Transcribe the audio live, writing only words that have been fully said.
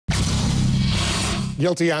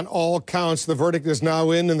Guilty on all counts. The verdict is now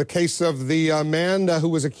in the case of the man who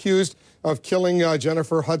was accused of killing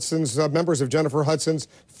Jennifer Hudson's members of Jennifer Hudson's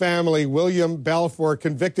family. William Balfour,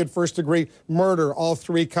 convicted first-degree murder, all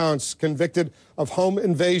 3 counts. Convicted of home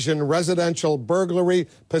invasion, residential burglary,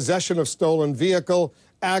 possession of stolen vehicle,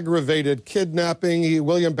 aggravated kidnapping.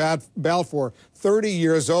 William Balfour, 30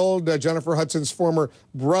 years old, Jennifer Hudson's former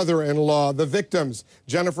brother-in-law. The victims,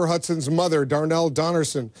 Jennifer Hudson's mother, Darnell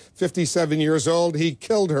Donnerson, 57 years old. He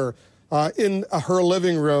killed her in her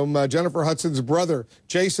living room. Jennifer Hudson's brother,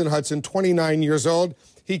 Jason Hudson, 29 years old.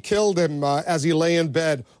 He killed him as he lay in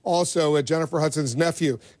bed. Also, Jennifer Hudson's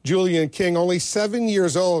nephew, Julian King, only 7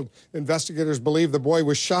 years old. Investigators believe the boy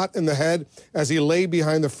was shot in the head as he lay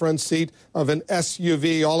behind the front seat of an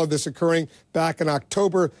SUV. All of this occurring back in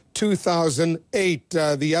October 2008.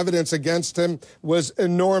 The evidence against him was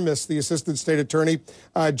enormous. The Assistant State Attorney,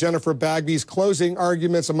 Jennifer Bagby's closing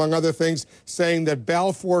arguments, among other things, saying that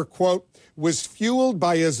Balfour, quote, was fueled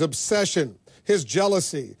by his obsession, his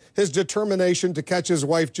jealousy, his determination to catch his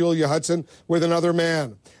wife, Julia Hudson, with another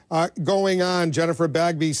man. Going on, Jennifer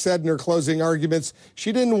Bagby said in her closing arguments,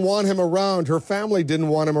 she didn't want him around. Her family didn't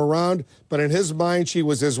want him around. But in his mind, she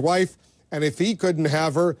was his wife. And if he couldn't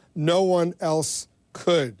have her, no one else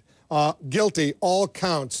could. Guilty, all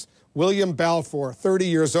counts. William Balfour, 30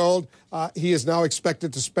 years old. He is now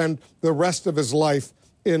expected to spend the rest of his life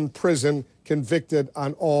in prison, convicted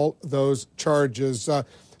on all those charges.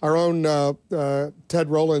 Our own Ted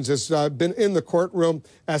Rowlands has been in the courtroom.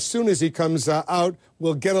 As soon as he comes out,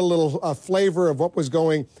 we'll get a little flavor of what was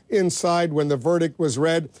going inside when the verdict was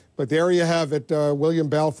read. But there you have it, William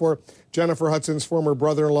Balfour, Jennifer Hudson's former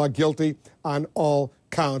brother-in-law, guilty on all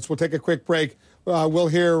counts. We'll take a quick break. We'll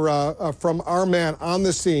hear from our man on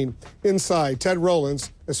the scene inside, Ted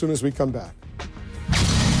Rowlands, as soon as we come back.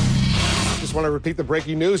 Just want to repeat the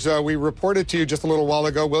breaking news. We reported to you just a little while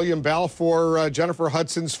ago. William Balfour, Jennifer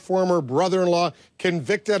Hudson's former brother-in-law,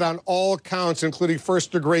 convicted on all counts, including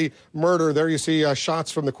first-degree murder. There you see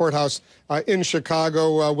shots from the courthouse in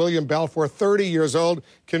Chicago. William Balfour, 30 years old,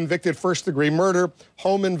 convicted first-degree murder,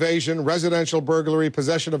 home invasion, residential burglary,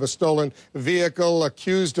 possession of a stolen vehicle,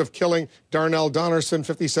 accused of killing Darnell Donnerson,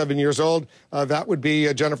 57 years old. That would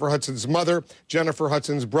be Jennifer Hudson's mother, Jennifer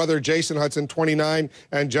Hudson's brother, Jason Hudson, 29,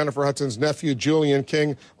 and Jennifer Hudson's nephew, Julian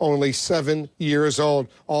King, only 7 years old.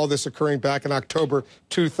 All this occurring back in October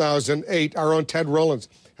 2008. Our own Ted Rowlands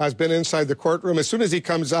has been inside the courtroom. As soon as he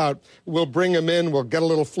comes out, we'll bring him in. We'll get a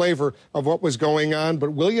little flavor of what was going on.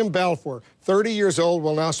 But William Balfour, 30 years old,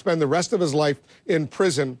 will now spend the rest of his life in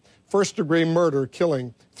prison. First-degree murder,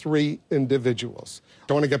 killing 3 individuals.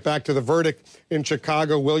 I want to get back to the verdict in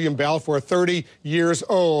Chicago. William Balfour, 30 years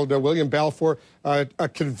old. William Balfour,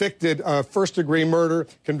 convicted of first-degree murder,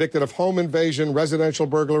 convicted of home invasion, residential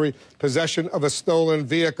burglary, possession of a stolen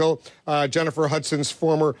vehicle. Jennifer Hudson's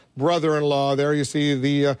former brother-in-law. There you see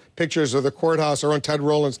the pictures of the courthouse. Our own Ted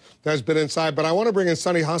Rowlands has been inside. But I want to bring in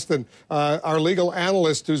Sonny Hudson, our legal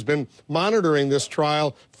analyst who's been monitoring this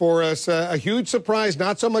trial for us. A huge surprise,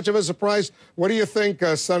 not so much of a surprise. What do you think,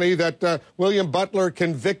 Sonny, that William Butler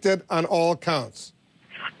convicted on all counts?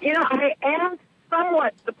 You know, I am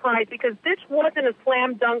somewhat surprised because this wasn't a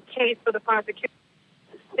slam dunk case for the prosecution.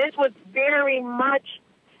 This was very much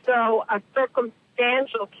so a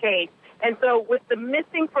circumstantial case. And so with the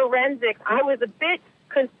missing forensics, I was a bit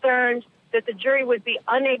concerned that the jury would be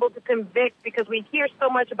unable to convict because we hear so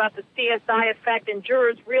much about the CSI effect, and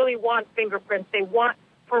jurors really want fingerprints. They want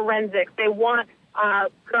forensics. They want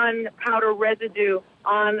gunpowder residue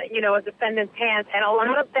on, a defendant's hands. And a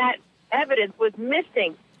lot of that evidence was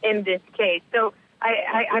missing in this case. So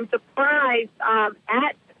I'm surprised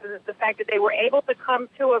at the fact that they were able to come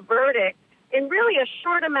to a verdict in really a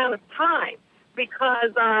short amount of time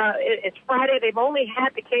because it's Friday. They've only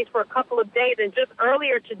had the case for a couple of days, and just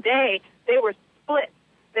earlier today they were split.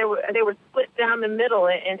 They were split down the middle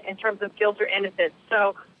in terms of guilt or innocence.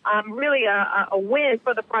 So really a win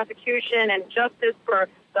for the prosecution and justice for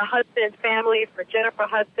the Hudson family, for Jennifer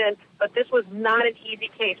Hudson. But this was not an easy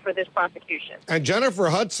case for this prosecution. And Jennifer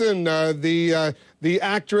Hudson, the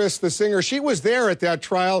actress, the singer, she was there at that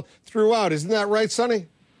trial throughout. Isn't that right, Sonny?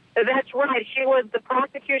 That's right. She was the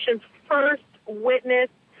prosecution's first witness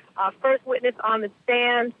on the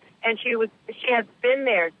stand. And she has been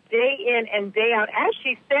there day in and day out, as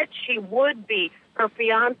she said she would be. Her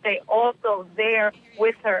fiancé also there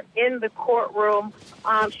with her in the courtroom.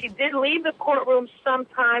 She did leave the courtroom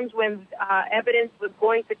sometimes when evidence was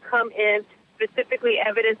going to come in, specifically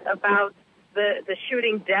evidence about the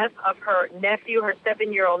shooting death of her nephew, her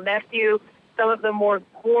 7-year-old nephew. Some of the more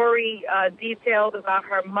gory details about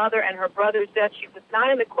her mother and her brother's death. She was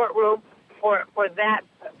not in the courtroom for that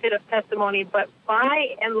bit of testimony. But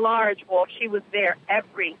by and large, Wolf, she was there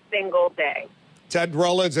every single day. Ted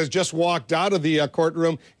Rollins has just walked out of the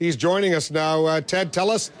courtroom. He's joining us now. Ted,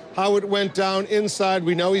 tell us how it went down inside.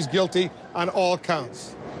 We know he's guilty on all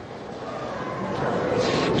counts.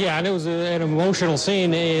 Yeah, and it was an emotional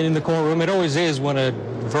scene in the courtroom. It always is when a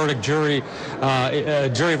jury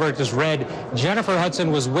verdict is read. Jennifer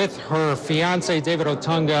Hudson was with her fiance David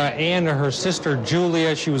Otunga and her sister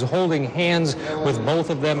Julia. She was holding hands with both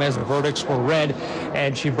of them as the verdicts were read,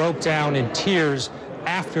 and she broke down in tears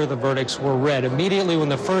after the verdicts were read. Immediately when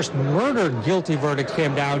the first murder guilty verdict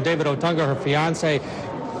came down, David Otunga, her fiance,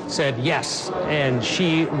 said yes, and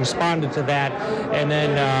she responded to that. And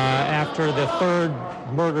then after the third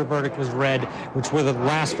murder verdict was read, which were the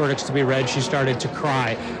last verdicts to be read, she started to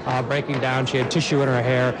cry, breaking down. She had tissue in her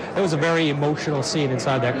hair. It was a very emotional scene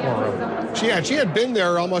inside that courtroom. She had been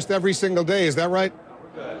there almost every single day, is that right?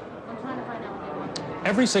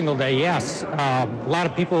 Every single day, yes. A lot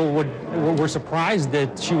of people were surprised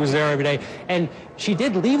that she was there every day. And she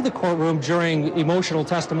did leave the courtroom during emotional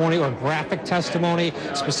testimony or graphic testimony,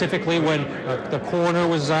 specifically when the coroner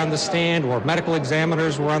was on the stand or medical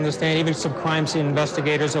examiners were on the stand, even some crime scene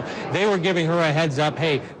investigators. So they were giving her a heads up,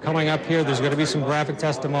 hey, coming up here, there's going to be some graphic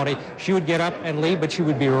testimony. She would get up and leave, but she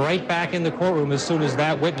would be right back in the courtroom as soon as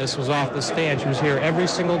that witness was off the stand. She was here every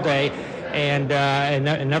single day. And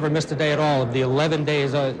never missed a day at all of the 11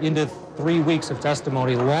 days into 3 weeks of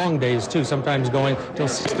testimony, long days too, sometimes going till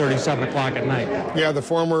 6:30, 7 o'clock at night. Yeah, the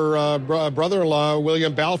former brother-in-law,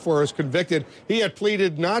 William Balfour, is convicted. He had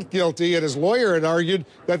pleaded not guilty, and his lawyer had argued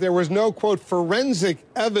that there was no, quote, forensic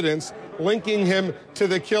evidence linking him to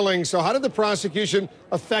the killing. So how did the prosecution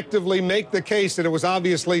effectively make the case? And it was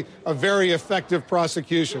obviously a very effective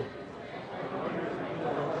prosecution.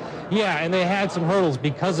 Yeah, and they had some hurdles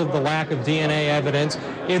because of the lack of DNA evidence.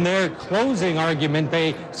 In their closing argument,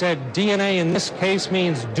 they said DNA in this case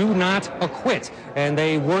means do not acquit. And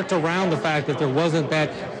they worked around the fact that there wasn't that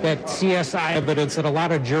CSI evidence that a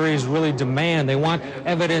lot of juries really demand. They want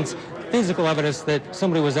evidence, physical evidence that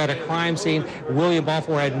somebody was at a crime scene. William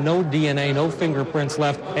Balfour had no DNA, no fingerprints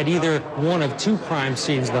left at either one of two crime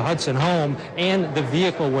scenes, the Hudson home and the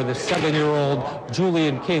vehicle where the 7-year-old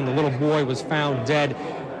Julian King, the little boy, was found dead.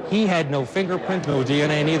 He had no fingerprint, no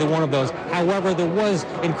DNA, neither one of those. However, there was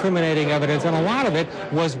incriminating evidence, and a lot of it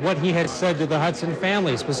was what he had said to the Hudson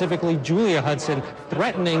family, specifically Julia Hudson,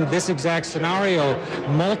 threatening this exact scenario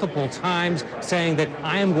multiple times, saying that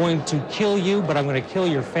I am going to kill you, but I'm going to kill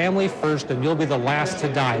your family first, and you'll be the last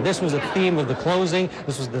to die. This was a theme of the closing,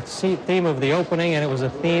 this was the theme of the opening, and it was a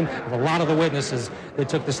theme of a lot of the witnesses that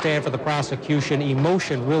took the stand for the prosecution.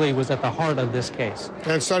 Emotion really was at the heart of this case.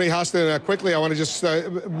 And Sonny Hostin, quickly, I want to just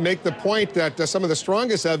make the point that some of the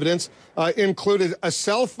strongest evidence included a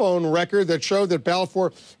cell phone record that showed that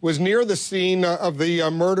Balfour was near the scene of the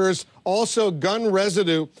murders. Also, gun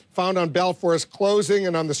residue found on Balfour's clothing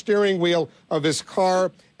and on the steering wheel of his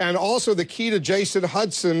car. And also the key to Jason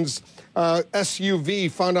Hudson's SUV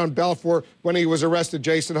found on Balfour when he was arrested.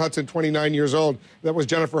 Jason Hudson, 29 years old. That was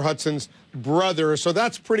Jennifer Hudson's brother. So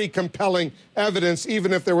that's pretty compelling evidence,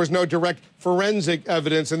 even if there was no direct forensic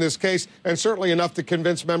evidence in this case, and certainly enough to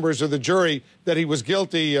convince members of the jury that he was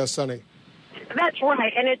guilty, Sonny. That's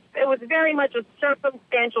right, and it was very much a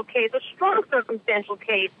circumstantial case, a strong circumstantial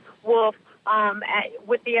case, Wolf,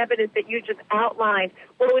 with the evidence that you just outlined.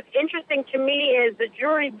 What was interesting to me is the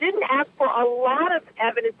jury didn't ask for a lot of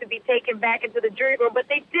evidence to be taken back into the jury room, but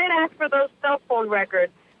they did ask for those cell phone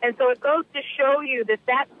records. And so it goes to show you that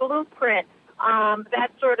that blueprint,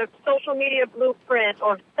 that sort of social media blueprint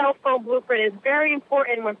or cell phone blueprint is very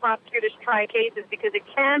important when prosecutors try cases because it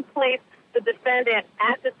can place the defendant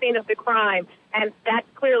at the scene of the crime, and that's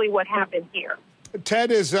clearly what happened here.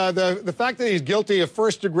 Ted, is the fact that he's guilty of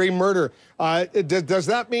first-degree murder, does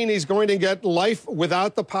that mean he's going to get life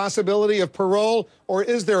without the possibility of parole, or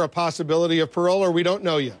is there a possibility of parole, or we don't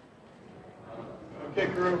know yet?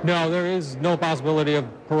 No, there is no possibility of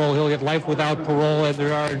parole. He'll get life without parole,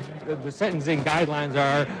 and the sentencing guidelines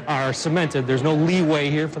are cemented. There's no leeway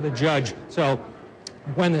here for the judge. So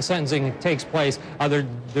when the sentencing takes place,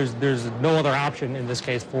 there's no other option in this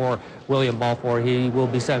case for William Balfour. He will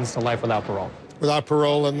be sentenced to life without parole. Without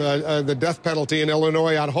parole, and the death penalty in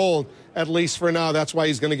Illinois on hold, at least for now. That's why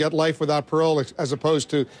he's going to get life without parole as opposed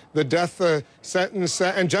to the death sentence.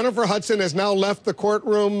 And Jennifer Hudson has now left the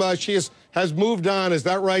courtroom. She has moved on. Is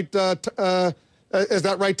that right? Is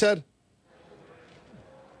that right, Ted?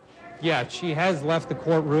 Yeah, she has left the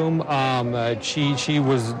courtroom. She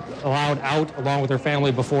was allowed out along with her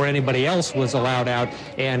family before anybody else was allowed out,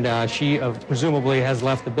 and she presumably has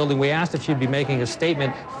left the building. We asked if she'd be making a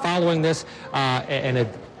statement following this, and at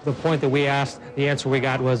the point that we asked, the answer we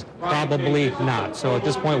got was probably not. So at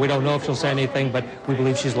this point, we don't know if she'll say anything, but we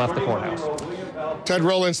believe she's left the courthouse. Ted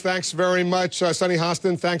Rollins, thanks very much. Sonny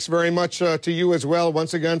Hostin, thanks very much to you as well.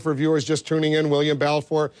 Once again, for viewers just tuning in, William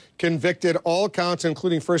Balfour convicted all counts,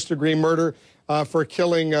 including first-degree murder, for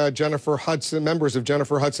killing Jennifer Hudson, members of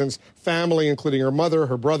Jennifer Hudson's family, including her mother,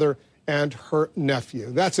 her brother, and her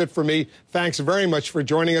nephew. That's it for me. Thanks very much for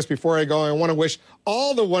joining us. Before I go, I want to wish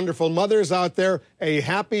all the wonderful mothers out there a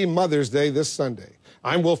happy Mother's Day this Sunday.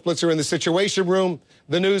 I'm Wolf Blitzer in the Situation Room.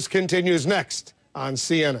 The news continues next on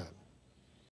CNN.